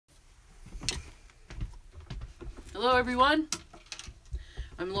Hello everyone,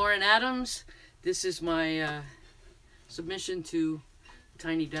 I'm Lauren Adams. This is my submission to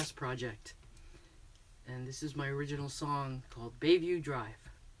Tiny Desk Project, and this is my original song called Bayview Drive.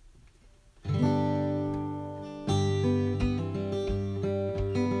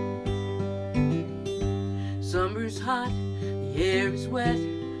 Summer's hot, the air is wet.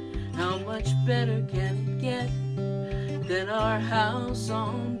 How much better can it get than our house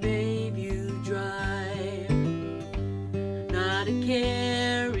on Bayview Drive? Not a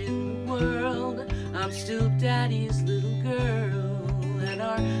care in the world, I'm still daddy's little girl at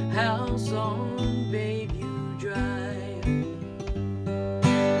our house on Bayview Drive,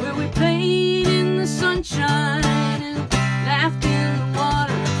 where we played in the sunshine and laughed in the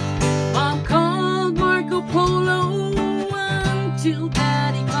water. Mom called Marco Polo until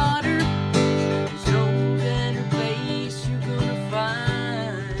Daddy caught her. There's no better place you're gonna find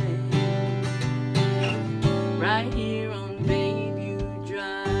right here on Bayview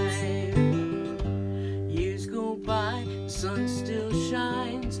Drive. Years go by, the sun still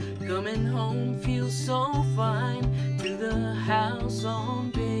shines. Coming home feels so fine to the house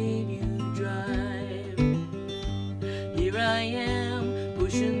on Bayview Drive. Here I am,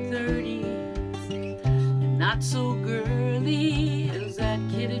 pushing 30, and not so girly as that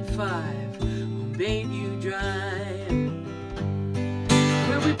kid at 5 on Bayview Drive,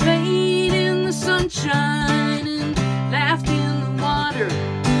 where we played in the sunshine and laughed in the water.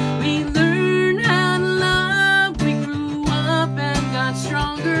 We learned how to love, we grew up and got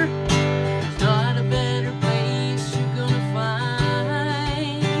stronger. There's not a better place you're gonna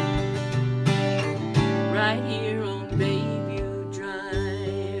find right here on Bayview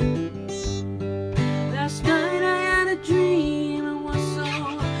Drive. Last night I had a dream, it was so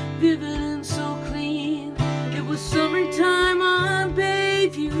vivid and so clean. It was summertime on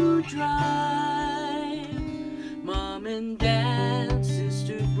Bayview Drive. Mom and dad,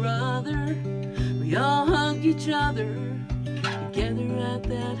 sister, brother, we all hugged each other together at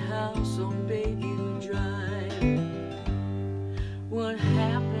that house on Bayview Drive. What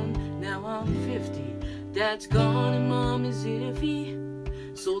happened? Now I'm 50. Dad's gone and Mom is iffy.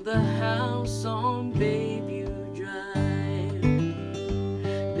 Sold the house on Bayview Drive.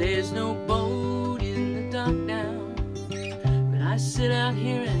 There's no boat in the dock now, but I sit out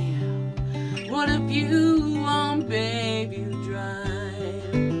here anyhow. What a view on Bayview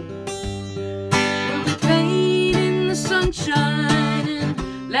Drive, where we played in the sunshine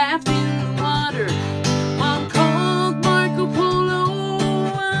and laughed in the water.